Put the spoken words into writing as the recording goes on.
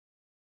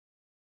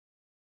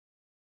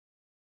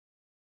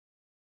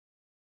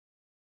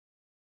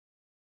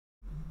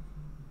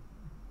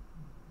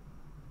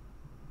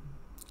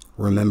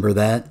Remember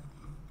that?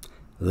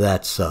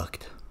 That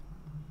sucked.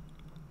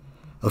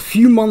 A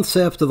few months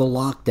after the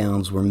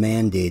lockdowns were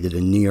mandated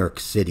in New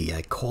York City,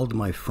 I called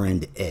my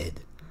friend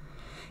Ed.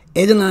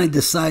 Ed and I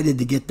decided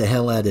to get the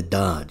hell out of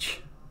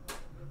Dodge.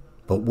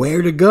 But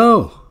where to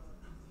go?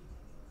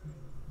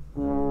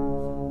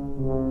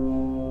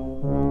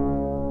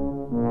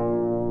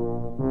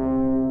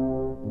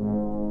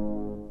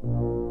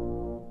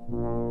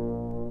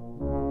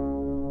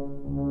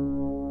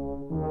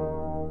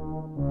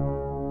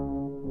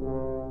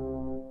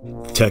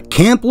 To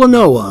Camp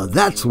Lanoa,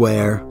 that's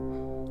where.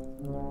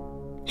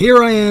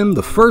 Here I am,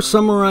 the first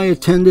summer I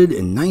attended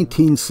in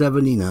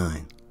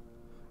 1979.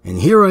 And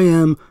here I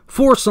am,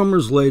 4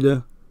 summers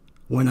later,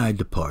 when I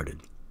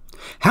departed.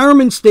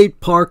 Harriman State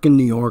Park in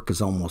New York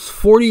is almost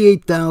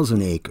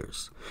 48,000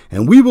 acres,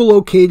 and we were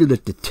located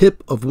at the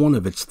tip of one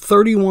of its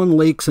 31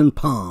 lakes and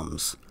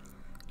ponds.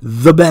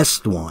 The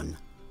best one,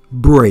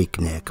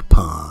 Breakneck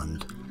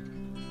Pond.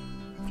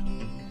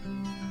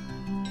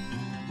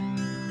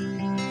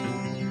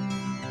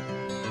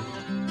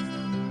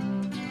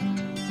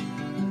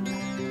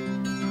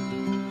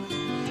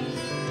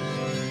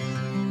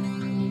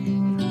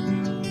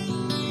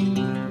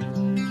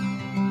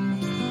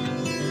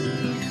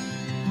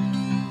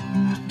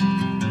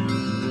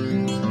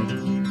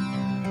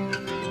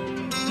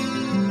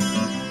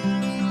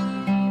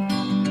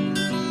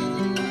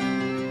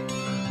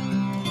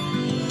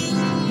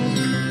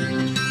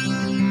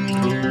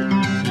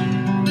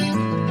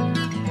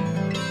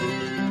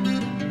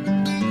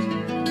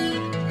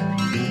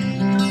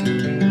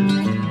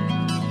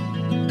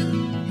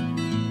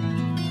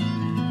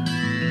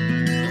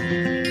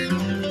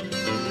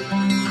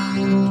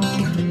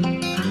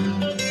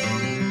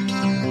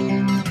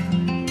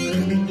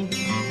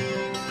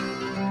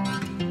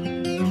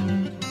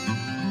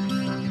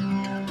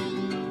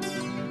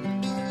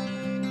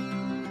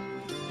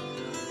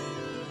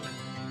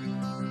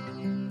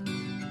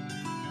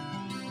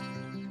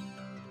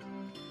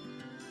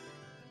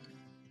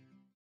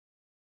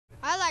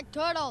 I like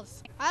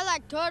turtles. I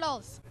like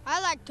turtles.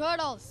 I like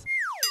turtles.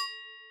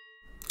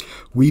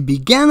 We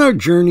began our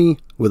journey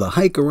with a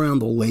hike around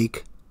the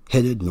lake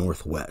headed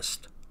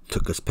northwest.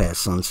 Took us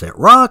past Sunset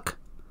Rock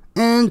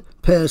and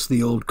past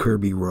the old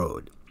Kirby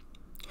Road.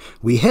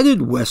 We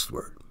headed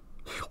westward.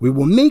 We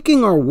were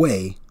making our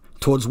way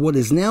towards what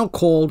is now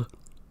called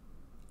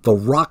the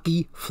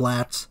Rocky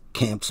Flats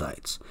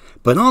campsites.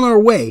 But on our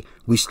way,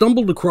 we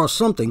stumbled across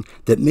something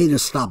that made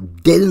us stop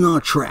dead in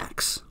our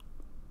tracks.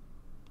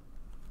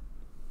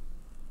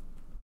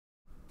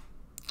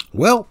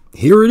 Well,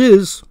 here it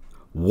is.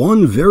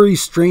 One very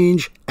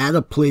strange,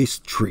 out-of-place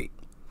treat.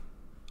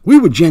 We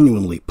were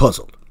genuinely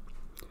puzzled.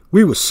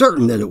 We were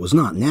certain that it was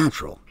not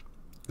natural.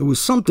 It was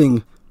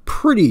something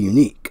pretty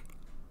unique.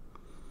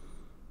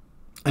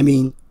 I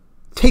mean,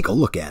 take a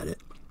look at it.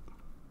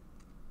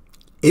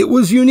 It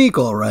was unique,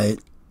 all right.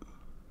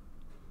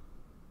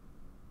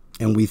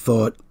 And we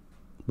thought,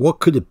 what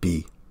could it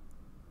be?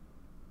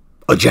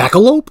 A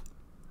jackalope?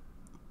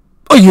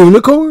 A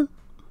unicorn?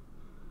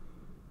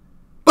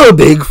 A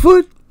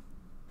Bigfoot?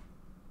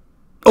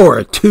 Or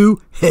a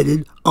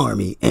 2-headed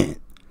army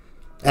ant?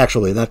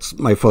 Actually, that's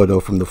my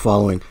photo from the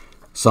following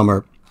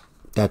summer.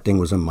 That thing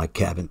was in my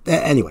cabin.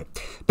 Anyway,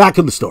 back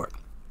to the story.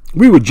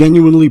 We were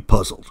genuinely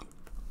puzzled.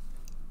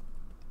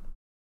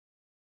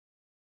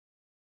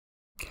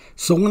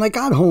 So when I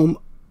got home,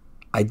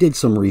 I did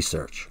some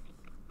research.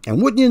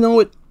 And wouldn't you know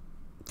it,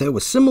 there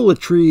were similar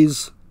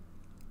trees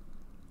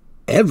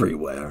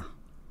everywhere.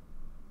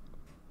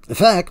 In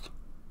fact,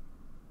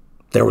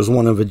 there was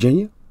one in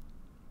Virginia.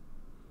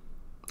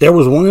 There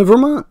was one in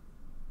Vermont.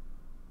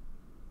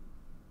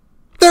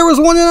 There was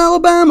one in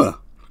Alabama.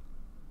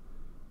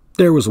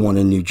 There was one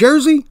in New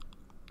Jersey,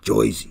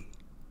 Jersey.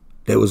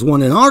 There was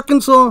one in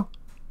Arkansas.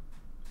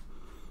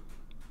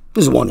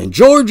 There's one in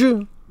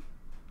Georgia,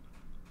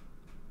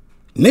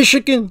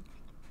 Michigan.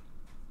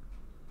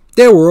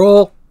 They were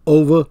all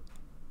over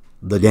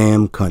the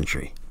damn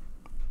country.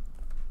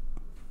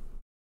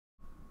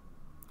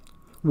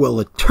 Well,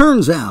 it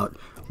turns out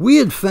we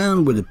had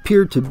found what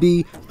appeared to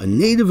be a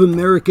Native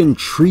American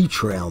tree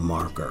trail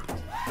marker.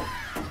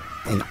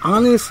 An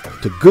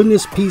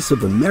honest-to-goodness piece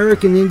of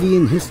American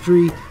Indian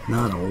history,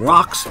 not a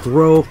rock's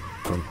throw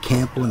from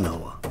Camp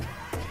Lanoa.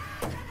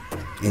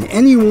 And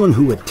anyone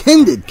who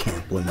attended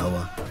Camp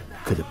Lanoa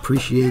could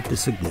appreciate the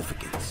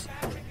significance.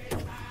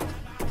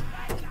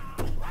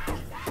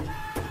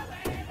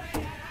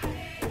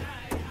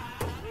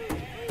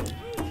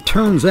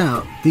 Turns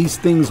out these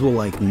things were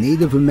like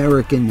Native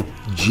American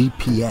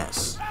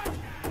GPS.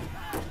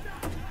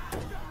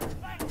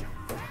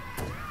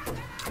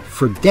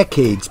 For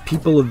decades,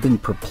 people have been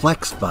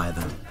perplexed by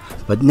them,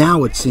 but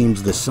now it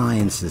seems the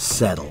science is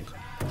settled.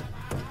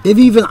 They've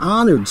even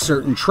honored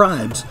certain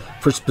tribes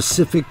for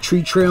specific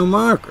tree trail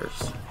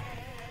markers.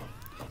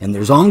 And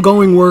there's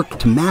ongoing work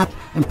to map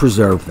and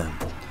preserve them.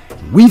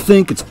 We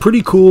think it's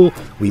pretty cool.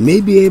 We may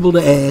be able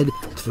to add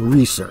to the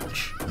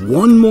research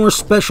one more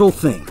special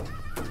thing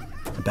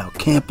about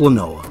Camp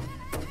Lanoa,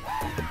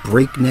 the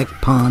Breakneck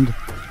Pond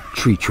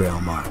tree trail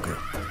marker.